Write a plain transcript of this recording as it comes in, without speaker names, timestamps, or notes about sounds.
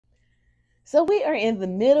So we are in the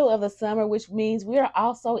middle of the summer, which means we are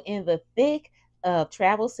also in the thick of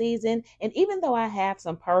travel season. And even though I have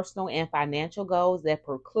some personal and financial goals that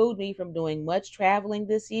preclude me from doing much traveling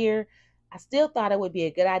this year, I still thought it would be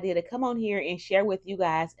a good idea to come on here and share with you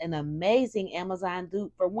guys an amazing Amazon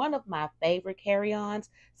dupe for one of my favorite carry-ons.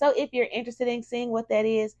 So if you're interested in seeing what that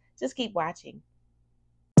is, just keep watching.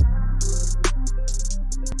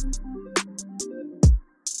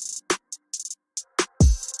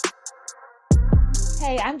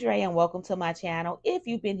 Hey, I'm Dre and welcome to my channel. If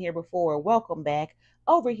you've been here before, welcome back.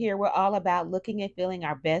 Over here, we're all about looking and feeling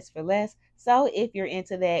our best for less. So if you're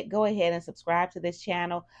into that, go ahead and subscribe to this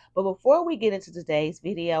channel. But before we get into today's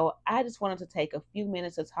video, I just wanted to take a few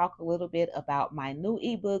minutes to talk a little bit about my new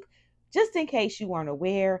ebook. Just in case you weren't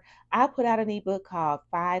aware, I put out an ebook called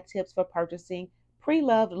 5 Tips for Purchasing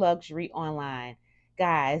Pre-Loved Luxury Online.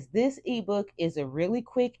 Guys, this ebook is a really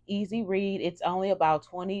quick, easy read. It's only about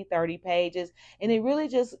 20-30 pages, and it really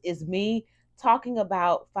just is me talking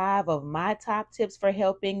about 5 of my top tips for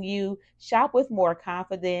helping you shop with more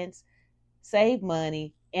confidence, save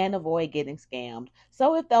money, and avoid getting scammed.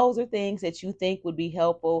 So if those are things that you think would be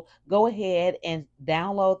helpful, go ahead and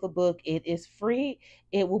download the book. It is free.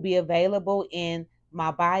 It will be available in my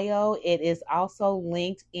bio. It is also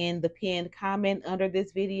linked in the pinned comment under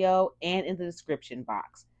this video and in the description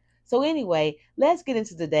box. So anyway, let's get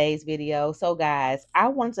into today's video. So guys, I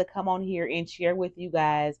wanted to come on here and share with you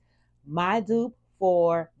guys my dupe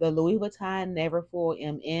for the Louis Vuitton Neverfull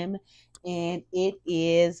MM, and it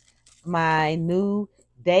is my new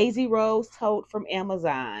Daisy Rose tote from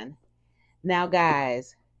Amazon. Now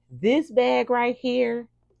guys, this bag right here,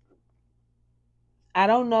 I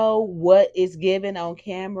don't know what is given on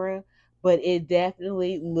camera, but it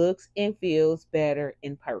definitely looks and feels better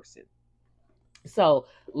in person. So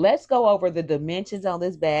let's go over the dimensions on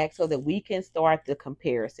this bag so that we can start the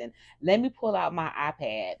comparison. Let me pull out my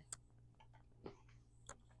iPad.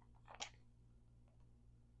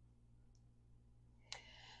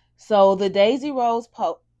 So the Daisy Rose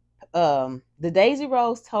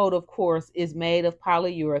tote, of course, is made of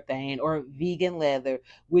polyurethane or vegan leather,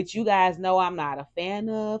 which you guys know I'm not a fan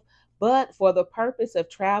of. But for the purpose of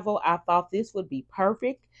travel, I thought this would be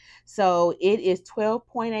perfect. So it is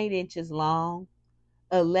 12.8 inches long,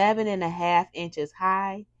 11.5 inches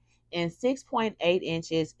high, and 6.8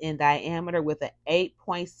 inches in diameter with an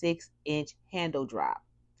 8.6 inch handle drop.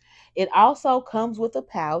 It also comes with a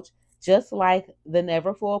pouch, just like the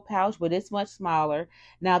Neverfull pouch, but it's much smaller.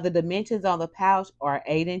 Now, the dimensions on the pouch are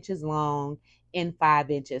 8 inches long and 5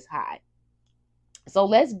 inches high. So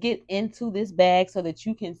let's get into this bag so that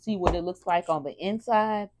you can see what it looks like on the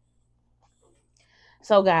inside.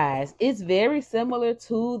 So guys, it's very similar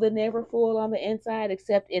to the Neverfull on the inside,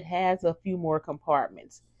 except it has a few more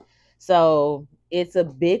compartments. So it's a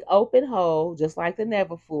big open hole, just like the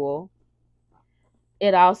Neverfull.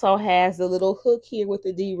 It also has a little hook here with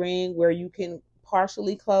the D-ring where you can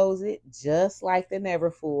partially close it, just like the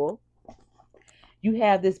Neverfull. You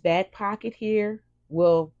have this back pocket here.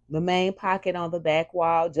 Well, the main pocket on the back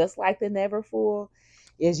wall, just like the Neverfull.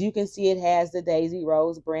 As you can see, it has the Daisy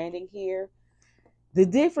Rose branding here. The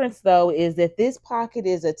difference, though, is that this pocket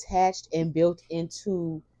is attached and built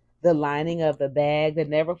into the lining of the bag. The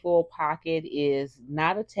Neverfull pocket is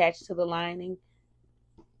not attached to the lining.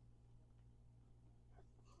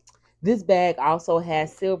 This bag also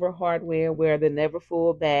has silver hardware, where the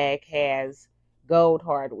Neverfull bag has gold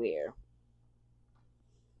hardware.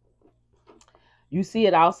 You see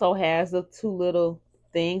it also has the 2 little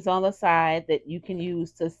things on the side that you can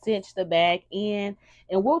use to cinch the bag in,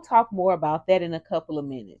 and we'll talk more about that in a couple of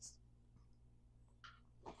minutes.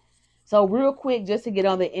 So real quick, just to get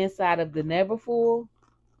on the inside of the Neverfull,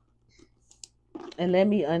 and let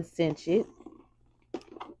me uncinch it.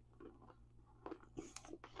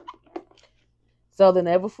 So the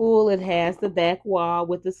Neverfull, it has the back wall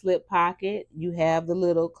with the slip pocket. You have the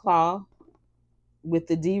little claw with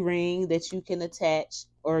the D-ring that you can attach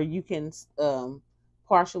or you can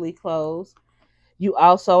partially close. You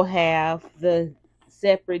also have the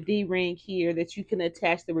separate D-ring here that you can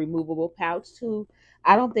attach the removable pouch to.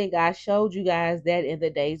 I don't think I showed you guys that in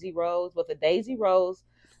the Daisy Rose, but the Daisy Rose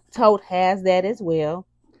tote has that as well.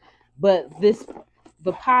 But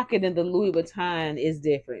the pocket in the Louis Vuitton is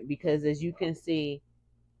different because, as you can see,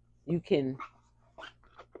 you can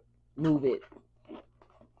move it.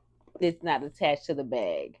 It's not attached to the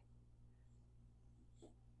bag.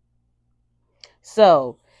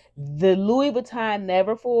 So the Louis Vuitton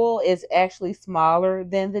Neverfull is actually smaller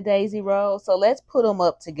than the Daisy Rose. So let's put them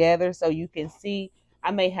up together so you can see. I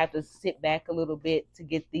may have to sit back a little bit to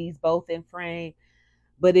get these both in frame.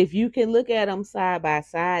 But if you can look at them side by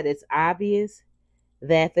side, it's obvious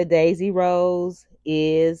that the Daisy Rose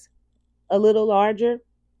is a little larger.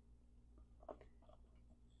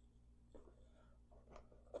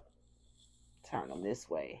 Turn them this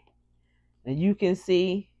way. And you can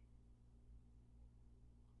see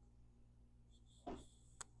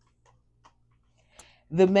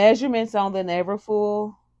the measurements on the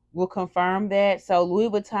Neverfull will confirm that. So Louis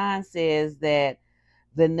Vuitton says that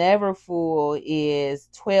the Neverfull is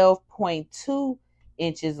 12.2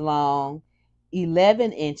 inches long,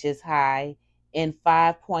 11 inches high, and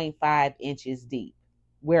 5.5 inches deep.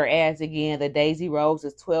 Whereas again, the Daisy Rose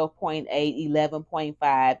is 12.8,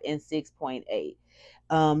 11.5, and 6.8.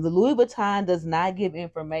 The Louis Vuitton does not give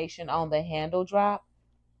information on the handle drop,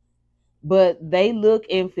 but they look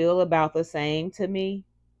and feel about the same to me.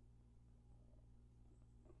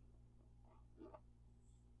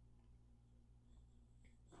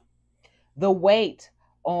 The weight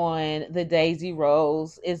on the Daisy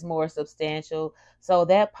Rose is more substantial. So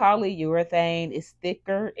that polyurethane is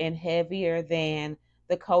thicker and heavier than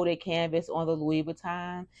the coated canvas on the Louis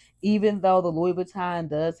Vuitton. Even though the Louis Vuitton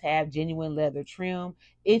does have genuine leather trim,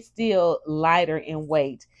 it's still lighter in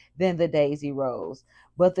weight than the Daisy Rose.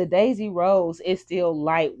 But the Daisy Rose is still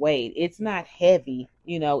lightweight. It's not heavy,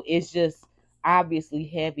 it's just obviously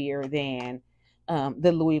heavier than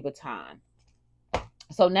the Louis Vuitton.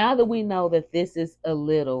 So now that we know that this is a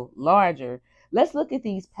little larger, let's look at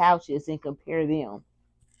these pouches and compare them.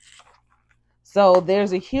 So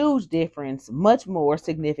there's a huge difference, much more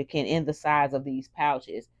significant in the size of these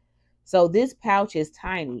pouches. So this pouch is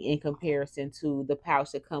tiny in comparison to the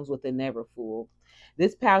pouch that comes with the Neverfull.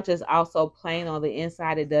 This pouch is also plain on the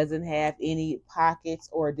inside. It doesn't have any pockets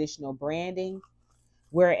or additional branding,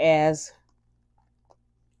 whereas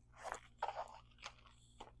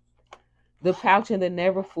the pouch in the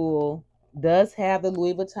Neverfull does have the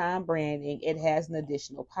Louis Vuitton branding. It has an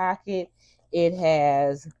additional pocket. It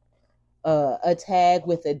has a tag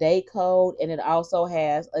with a date code, and it also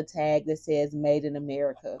has a tag that says Made in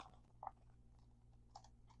America.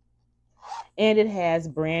 And it has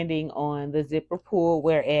branding on the zipper pull,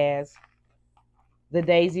 whereas the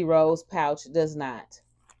Daisy Rose pouch does not.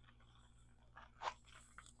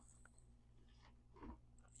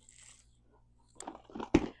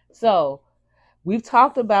 So we've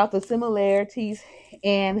talked about the similarities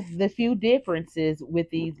and the few differences with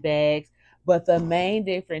these bags, but the main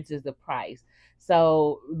difference is the price.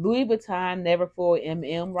 So Louis Vuitton Neverfull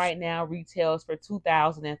MM right now retails for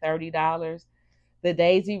 $2,030. The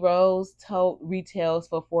Daisy Rose tote retails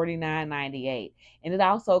for $49.98. And it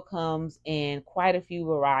also comes in quite a few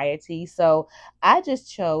varieties. So I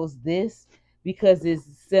just chose this because it's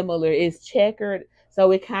similar. It's checkered.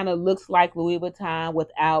 So it kind of looks like Louis Vuitton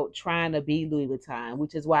without trying to be Louis Vuitton,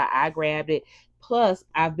 which is why I grabbed it. Plus,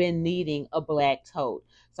 I've been needing a black tote.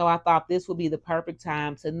 So I thought this would be the perfect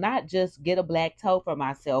time to not just get a black tote for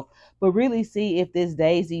myself, but really see if this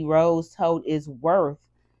Daisy Rose tote is worth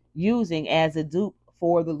using as a dupe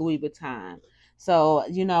for the Louis Vuitton. So,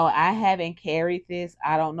 I haven't carried this.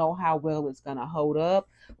 I don't know how well it's going to hold up,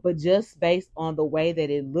 but just based on the way that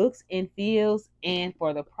it looks and feels and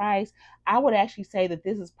for the price, I would actually say that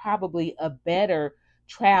this is probably a better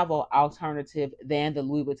travel alternative than the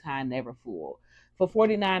Louis Vuitton Neverfull. For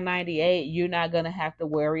 $49.98, you're not going to have to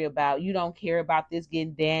worry about, you don't care about this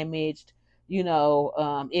getting damaged.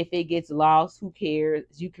 If it gets lost, who cares?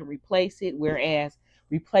 You can replace it. Whereas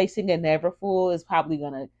replacing a Neverfull is probably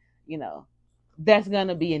going to, that's going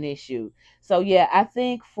to be an issue. So yeah, I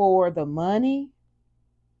think for the money,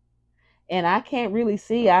 and I can't really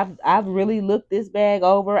see, I've really looked this bag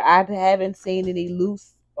over. I haven't seen any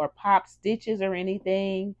loose or pop stitches or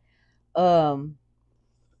anything. So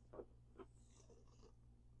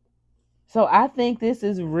I think this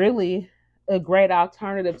is really a great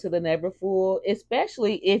alternative to the Neverfull,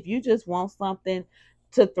 especially if you just want something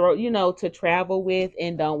to throw, to travel with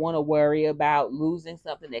and don't want to worry about losing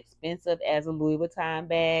something expensive as a Louis Vuitton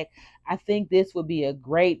bag. I think this would be a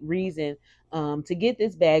great reason to get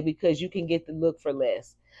this bag because you can get the look for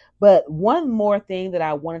less. But one more thing that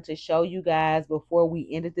I wanted to show you guys before we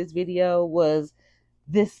ended this video was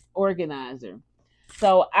this organizer.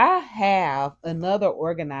 So I have another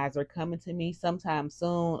organizer coming to me sometime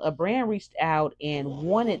soon. A brand reached out and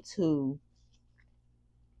wanted to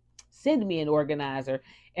send me an organizer.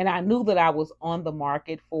 And I knew that I was on the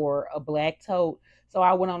market for a black tote. So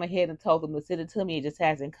I went on ahead and told them to send it to me. It just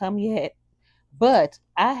hasn't come yet. But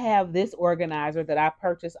I have this organizer that I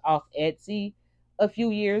purchased off Etsy a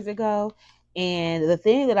few years ago. And the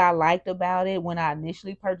thing that I liked about it when I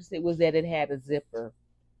initially purchased it was that it had a zipper.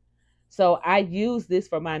 So I use this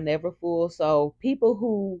for my Neverfull. So people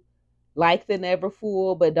who like the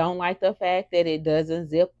Neverfull but don't like the fact that it doesn't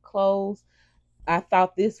zip close, I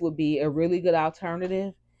thought this would be a really good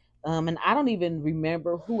alternative. And I don't even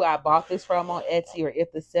remember who I bought this from on Etsy or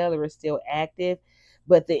if the seller is still active.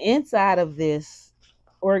 But the inside of this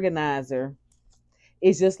organizer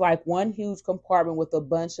is just like one huge compartment with a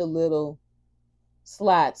bunch of little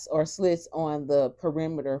slots or slits on the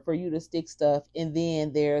perimeter for you to stick stuff. And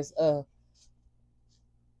then there's a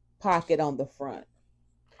pocket on the front.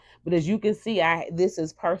 But as you can see, this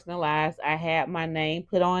is personalized. I had my name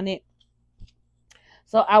put on it.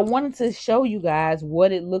 So I wanted to show you guys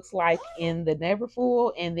what it looks like in the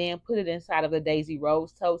Neverfull and then put it inside of the Daisy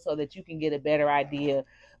Rose tote so that you can get a better idea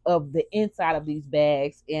of the inside of these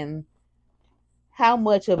bags and how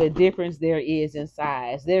much of a difference there is in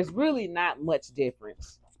size. There's really not much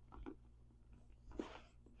difference.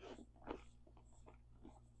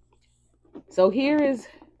 So here is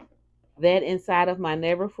that inside of my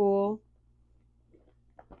Neverfull.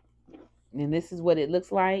 And this is what it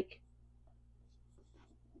looks like.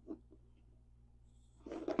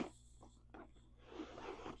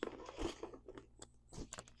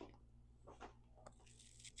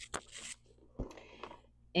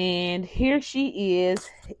 And here she is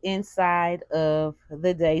inside of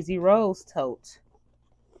the Daisy Rose tote.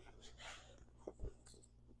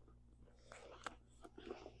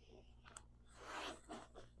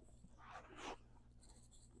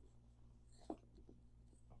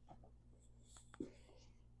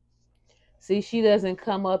 See, she doesn't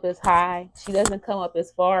come up as high. She doesn't come up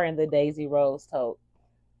as far in the Daisy Rose tote.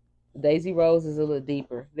 Daisy Rose is a little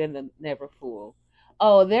deeper than the Neverfull.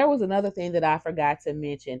 Oh, there was another thing that I forgot to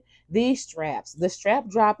mention. These straps. The strap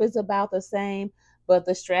drop is about the same, but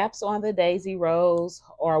the straps on the Daisy Rose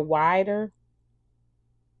are wider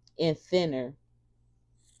and thinner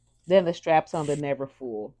than the straps on the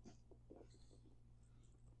Neverfull.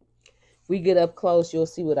 If we get up close, you'll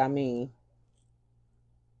see what I mean.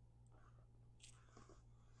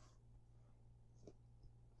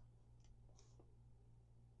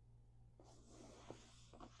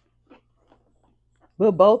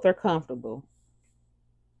 But both are comfortable.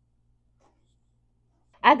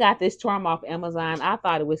 I got this charm off Amazon. I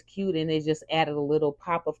thought it was cute and it just added a little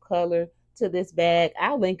pop of color to this bag.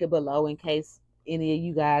 I'll link it below in case any of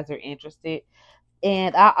you guys are interested.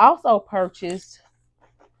 And I also purchased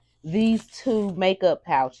these two makeup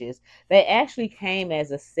pouches. They actually came as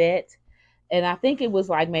a set. And I think it was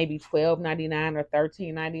like maybe $12.99 or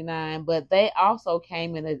 $13.99, but they also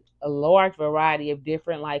came in a large variety of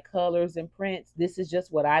different like colors and prints. This is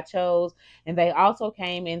just what I chose. And they also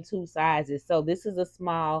came in two sizes. So this is a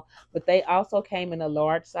small, but they also came in a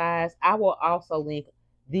large size. I will also link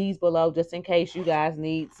these below just in case you guys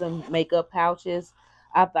need some makeup pouches.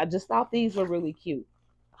 I just thought these were really cute.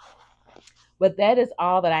 But that is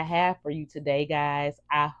all that I have for you today, guys.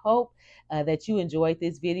 I hope that you enjoyed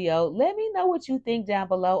this video. Let me know what you think down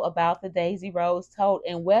below about the Daisy Rose tote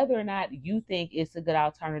and whether or not you think it's a good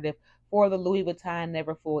alternative for the Louis Vuitton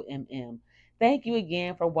Neverfull MM. Thank you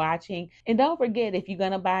again for watching. And don't forget, if you're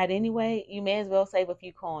going to buy it anyway, you may as well save a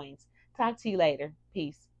few coins. Talk to you later.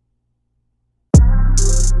 Peace.